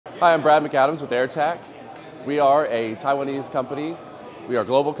Hi, I'm Brad McAdams with Airtac. We are a Taiwanese company. We are a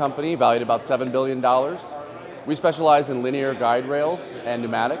global company valued at about $7 billion. We specialize in linear guide rails and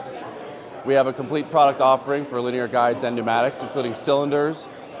pneumatics. We have a complete product offering for linear guides and pneumatics, including cylinders,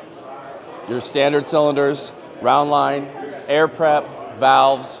 your standard cylinders, round line, air prep,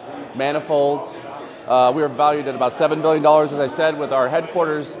 valves, manifolds. We are valued at about $7 billion, as I said, with our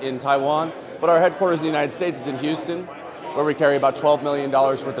headquarters in Taiwan, but our headquarters in the United States is in Houston, where we carry about $12 million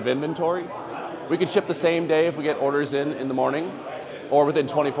worth of inventory. We can ship the same day if we get orders in the morning, or within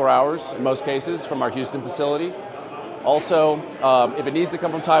 24 hours in most cases from our Houston facility. Also, if it needs to come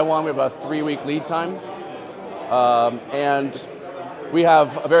from Taiwan, we have a 3-week lead time. And we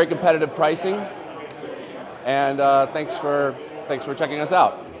have a very competitive pricing. And thanks for checking us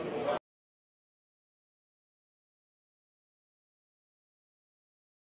out.